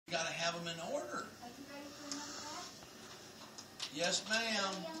Got to have them in order. Are you ready for another batch? Yes,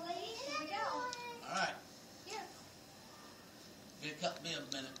 ma'am. Young lady, here we go. All right. Here. It cut me a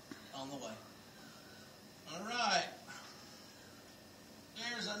minute on the way. All right.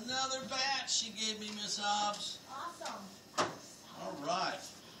 There's another batch she gave me, Miss Hobbs. Awesome. All right.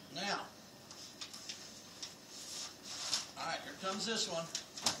 Now. All right, here comes this one.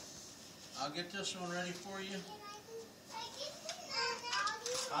 I'll get this one ready for you.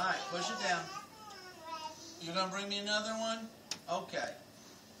 All right, push it down. You're going to bring me another one? Okay.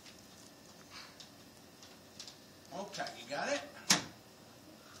 Okay, you got it? All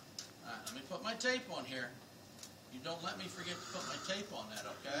right, let me put my tape on here. You don't let me forget to put my tape on that,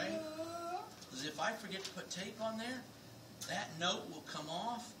 okay? Because if I forget to put tape on there, that note will come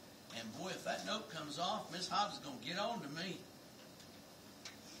off. And boy, if that note comes off, Miss Hobbs is going to get on to me.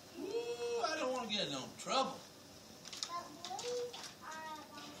 Ooh, I don't want to get in no trouble.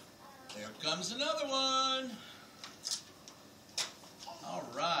 There comes another one. All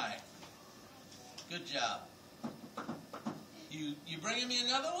right. Good job. You bringing me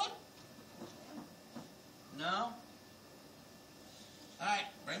another one? No? All right,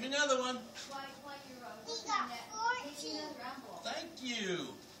 bring me another one. Thank you.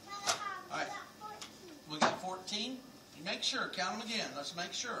 All right. We got 14. You make sure. Count them again. Let's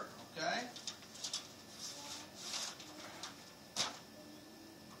make sure. Okay?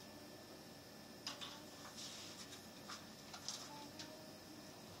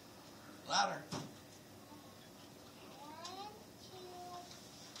 Louder. 1, 2, 3, 4,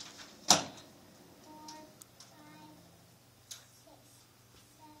 5, 6, 7, 8.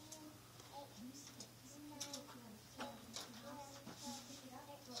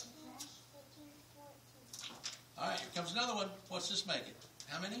 All right, here comes another one. What's this making?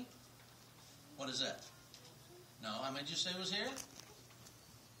 How many? What is that? No, how many did you say was here?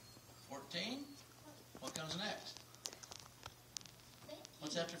 14? What comes next?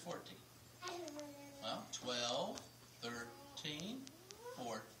 What's after 14? Well, 12, 13,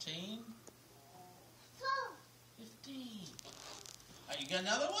 14, 15. All right, you got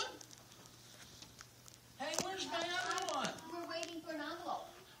another one? Hey, where's my other one? We're waiting for an envelope.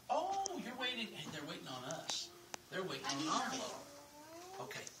 Oh, you're waiting. Hey, they're waiting on us. They're waiting on an envelope.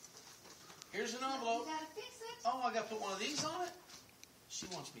 Okay. Here's an envelope. You gotta fix it. Oh, I got to put one of these on it? She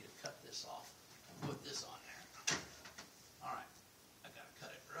wants me to cut this off and put this on there. All right. I got to cut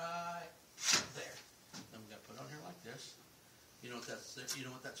it right there. Then we got to put it on here like this. You know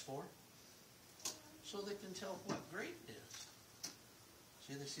what that's for? So they can tell what grade it is.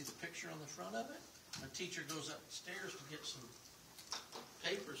 See, they see the picture on the front of it? The teacher goes upstairs to get some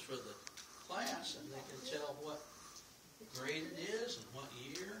papers for the class, and they can tell what grade it is and what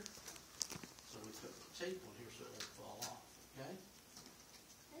year. So we put the tape on here so it doesn't fall off, okay?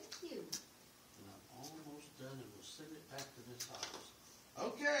 Thank you. And I'm almost done, and we'll send it back to Miss Hobbs.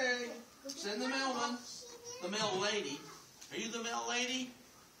 Okay, send the mailman. The mail lady. Are you the mail lady?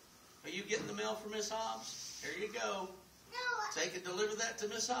 Are you getting the mail for Miss Hobbs? Here you go. Take it, deliver that to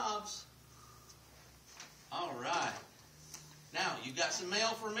Miss Hobbs. All right. Now, you got some mail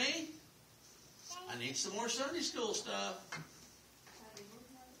for me? I need some more Sunday school stuff.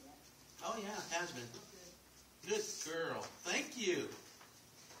 Oh, yeah, it has been. Good girl. Thank you.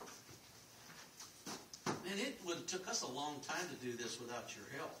 Man, it would have took us a long time to do this without your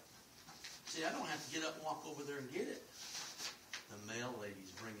help. See, I don't have to get up and walk over there and get it. The mail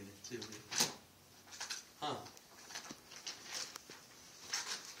lady's bringing it to me. Huh.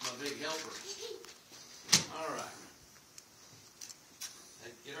 My big helper. All right.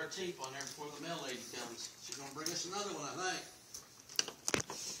 Get our tape on there before the mail lady comes. She's going to bring us another one, I think.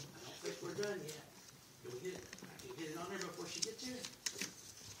 I don't think we're done yet. Go get it. I can get it on there before she gets here.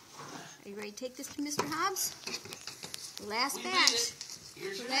 Are you ready to take this to Mr. Hobbs? The last We batch. did it.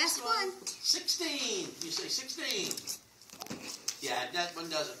 Here's your Last next one. one. 16. You say 16. Yeah, that one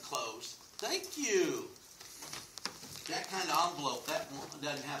doesn't close. Thank you. That kind of envelope, that one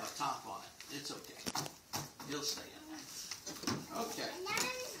doesn't have a top on it. It's okay. It'll stay in there. Okay. Now.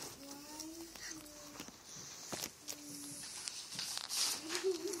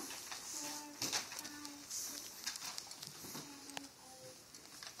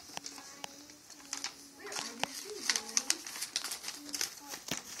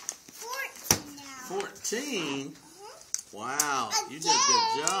 14? Wow, you did a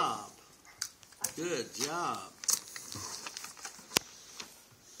good job. Good job.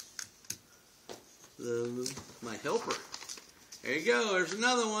 My helper. There you go. There's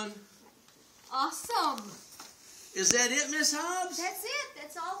another one. Awesome. Is that it, Miss Hobbs? That's it.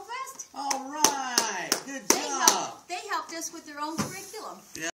 That's all the rest. All right. Good job. They helped us with their own curriculum. Yeah.